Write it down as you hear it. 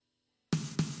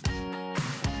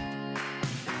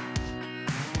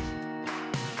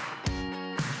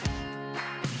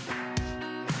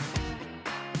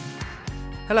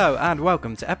Hello and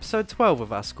welcome to episode 12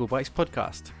 of our School Bites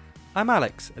podcast. I'm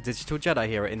Alex, a digital Jedi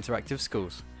here at Interactive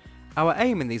Schools. Our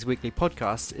aim in these weekly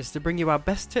podcasts is to bring you our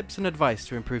best tips and advice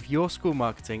to improve your school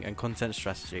marketing and content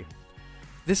strategy.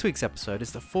 This week's episode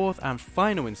is the fourth and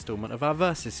final instalment of our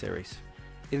Versus series.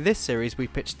 In this series we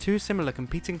pitch two similar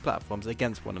competing platforms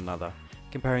against one another,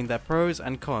 comparing their pros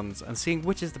and cons and seeing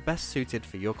which is the best suited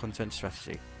for your content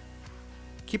strategy.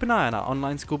 Keep an eye on our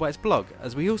online School Bites blog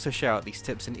as we also share out these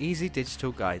tips in easy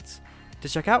digital guides. To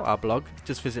check out our blog,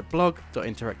 just visit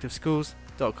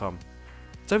blog.interactiveschools.com.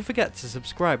 Don't forget to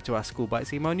subscribe to our School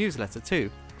Bites email newsletter too,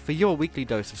 for your weekly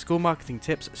dose of school marketing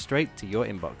tips straight to your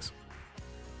inbox.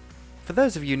 For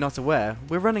those of you not aware,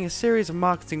 we're running a series of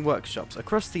marketing workshops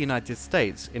across the United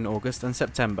States in August and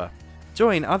September.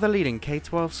 Join other leading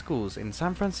K-12 schools in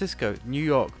San Francisco, New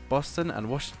York, Boston and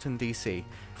Washington DC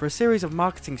for a series of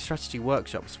marketing strategy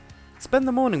workshops. Spend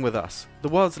the morning with us, the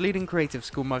world's leading creative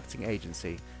school marketing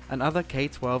agency, and other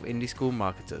K-12 indie school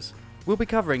marketers. We'll be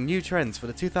covering new trends for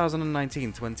the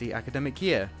 2019-20 academic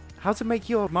year, how to make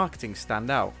your marketing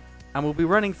stand out, and we'll be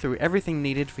running through everything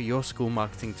needed for your school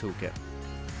marketing toolkit.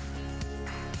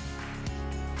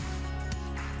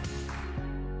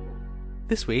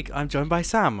 This week, I'm joined by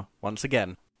Sam, once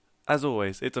again. As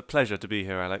always, it's a pleasure to be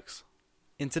here, Alex.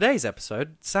 In today's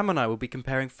episode, Sam and I will be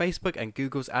comparing Facebook and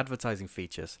Google's advertising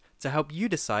features to help you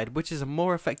decide which is a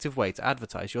more effective way to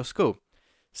advertise your school.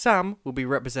 Sam will be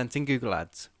representing Google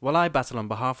Ads, while I battle on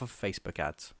behalf of Facebook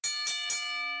Ads.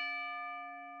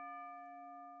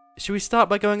 Should we start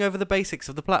by going over the basics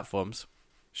of the platforms?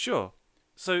 Sure.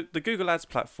 So, the Google Ads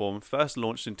platform first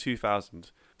launched in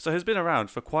 2000, so has been around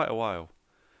for quite a while.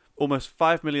 Almost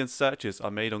 5 million searches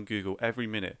are made on Google every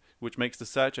minute, which makes the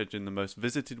search engine the most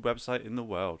visited website in the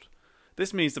world.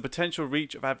 This means the potential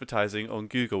reach of advertising on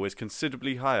Google is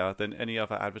considerably higher than any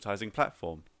other advertising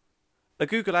platform. A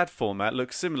Google ad format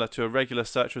looks similar to a regular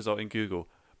search result in Google,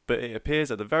 but it appears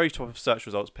at the very top of search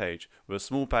results page with a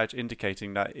small badge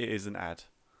indicating that it is an ad.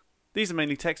 These are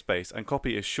mainly text-based and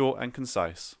copy is short and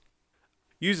concise.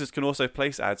 Users can also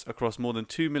place ads across more than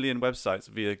 2 million websites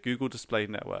via Google Display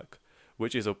Network,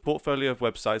 which is a portfolio of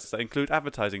websites that include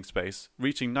advertising space,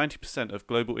 reaching 90% of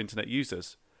global internet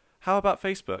users. How about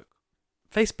Facebook?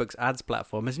 Facebook's ads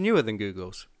platform is newer than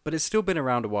Google's, but it's still been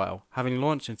around a while, having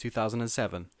launched in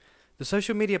 2007. The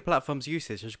social media platform's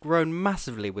usage has grown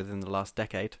massively within the last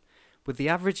decade, with the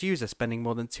average user spending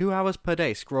more than 2 hours per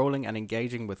day scrolling and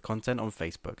engaging with content on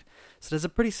Facebook, so there's a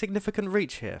pretty significant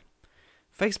reach here.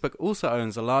 Facebook also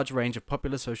owns a large range of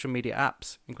popular social media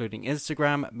apps, including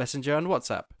Instagram, Messenger and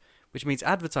WhatsApp, which means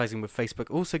advertising with Facebook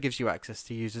also gives you access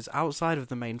to users outside of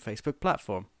the main Facebook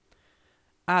platform.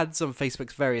 Ads on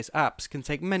Facebook's various apps can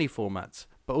take many formats,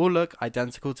 but all look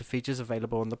identical to features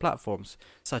available on the platforms,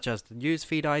 such as the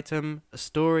newsfeed item, a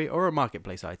story, or a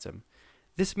marketplace item.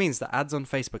 This means that ads on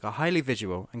Facebook are highly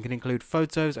visual and can include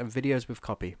photos and videos with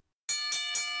copy.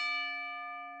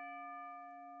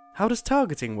 How does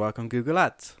targeting work on Google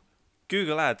Ads?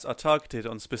 Google Ads are targeted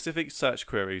on specific search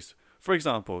queries. For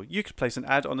example, you could place an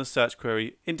ad on the search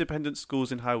query independent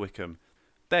schools in High Wycombe.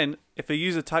 Then, if a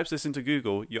user types this into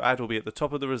Google, your ad will be at the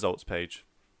top of the results page.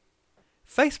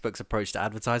 Facebook's approach to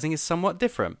advertising is somewhat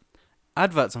different.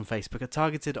 Adverts on Facebook are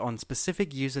targeted on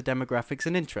specific user demographics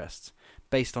and interests,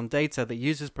 based on data that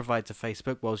users provide to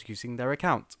Facebook whilst using their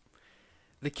account.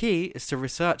 The key is to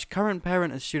research current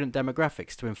parent and student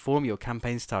demographics to inform your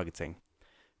campaign's targeting.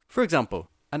 For example,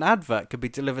 an advert could be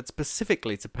delivered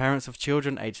specifically to parents of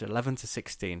children aged 11 to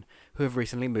 16 who have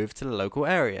recently moved to the local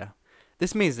area.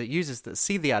 This means that users that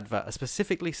see the advert are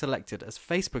specifically selected as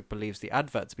Facebook believes the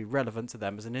advert to be relevant to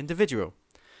them as an individual.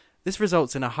 This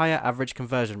results in a higher average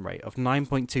conversion rate of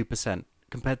 9.2%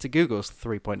 compared to Google's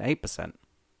 3.8%.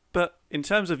 But in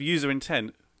terms of user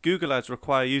intent, Google Ads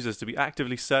require users to be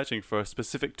actively searching for a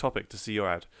specific topic to see your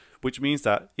ad, which means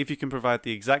that if you can provide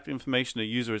the exact information a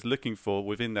user is looking for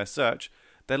within their search,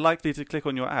 they're likely to click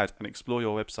on your ad and explore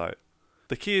your website.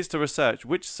 The key is to research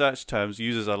which search terms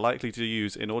users are likely to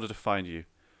use in order to find you.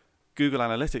 Google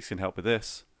Analytics can help with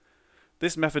this.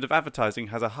 This method of advertising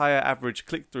has a higher average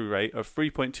click-through rate of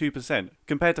 3.2%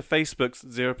 compared to Facebook's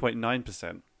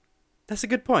 0.9%. That's a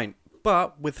good point,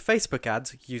 but with Facebook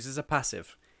ads, users are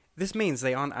passive. This means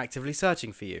they aren't actively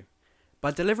searching for you.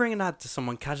 By delivering an ad to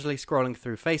someone casually scrolling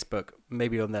through Facebook,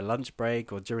 maybe on their lunch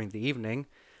break or during the evening,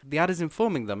 the ad is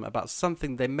informing them about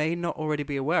something they may not already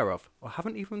be aware of or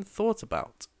haven't even thought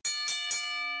about.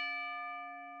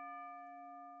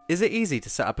 Is it easy to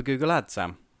set up a Google ad,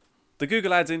 Sam? The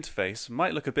Google Ads interface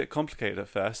might look a bit complicated at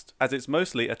first, as it's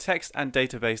mostly a text and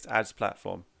data-based ads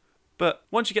platform. But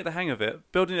once you get the hang of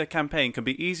it, building a campaign can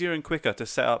be easier and quicker to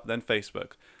set up than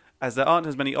Facebook, as there aren't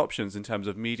as many options in terms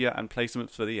of media and placements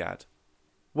for the ad.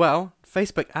 Well,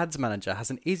 Facebook Ads Manager has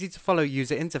an easy-to-follow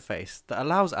user interface that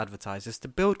allows advertisers to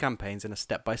build campaigns in a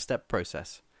step-by-step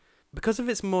process. Because of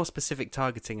its more specific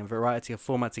targeting and variety of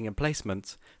formatting and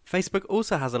placement, Facebook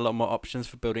also has a lot more options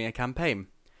for building a campaign.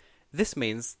 This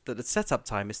means that the setup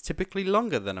time is typically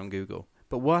longer than on Google,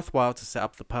 but worthwhile to set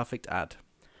up the perfect ad.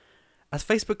 As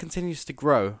Facebook continues to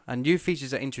grow and new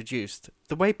features are introduced,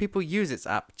 the way people use its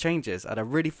app changes at a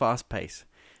really fast pace.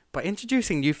 By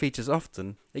introducing new features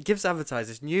often, it gives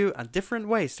advertisers new and different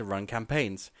ways to run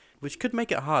campaigns, which could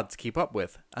make it hard to keep up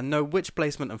with and know which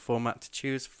placement and format to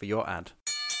choose for your ad.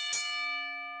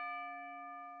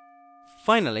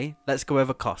 Finally, let's go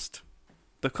over cost.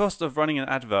 The cost of running an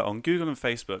advert on Google and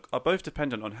Facebook are both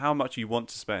dependent on how much you want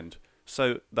to spend.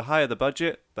 So, the higher the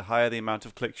budget, the higher the amount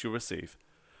of clicks you'll receive.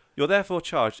 You're therefore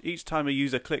charged each time a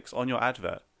user clicks on your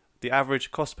advert. The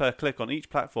average cost per click on each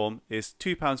platform is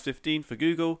 £2.15 for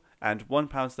Google and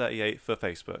 £1.38 for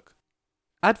Facebook.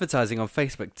 Advertising on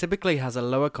Facebook typically has a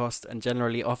lower cost and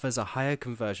generally offers a higher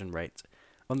conversion rate.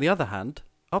 On the other hand,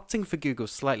 opting for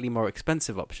Google's slightly more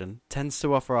expensive option tends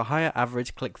to offer a higher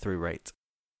average click-through rate.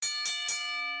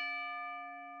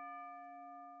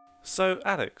 So,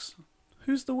 Alex,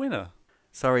 who's the winner?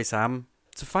 Sorry, Sam.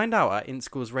 To find out our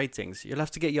IntSchools ratings, you'll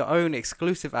have to get your own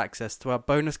exclusive access to our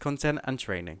bonus content and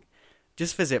training.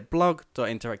 Just visit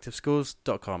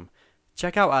blog.interactiveschools.com.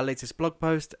 Check out our latest blog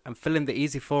post and fill in the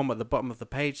easy form at the bottom of the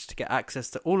page to get access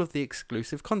to all of the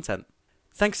exclusive content.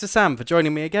 Thanks to Sam for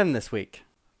joining me again this week.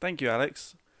 Thank you,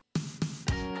 Alex.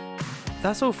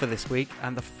 That's all for this week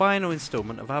and the final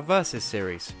instalment of our Versus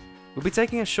series. We'll be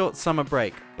taking a short summer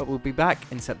break, but we'll be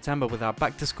back in September with our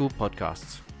Back to School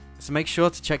podcasts. So make sure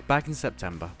to check back in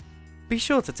September. Be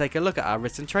sure to take a look at our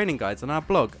written training guides on our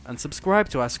blog and subscribe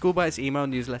to our School Bites email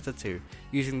newsletter too,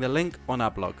 using the link on our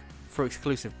blog for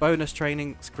exclusive bonus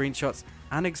training, screenshots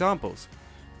and examples.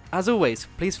 As always,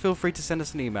 please feel free to send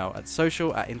us an email at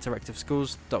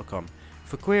social@interactiveschools.com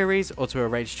for queries or to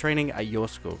arrange training at your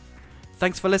school.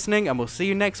 Thanks for listening and we'll see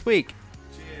you next week.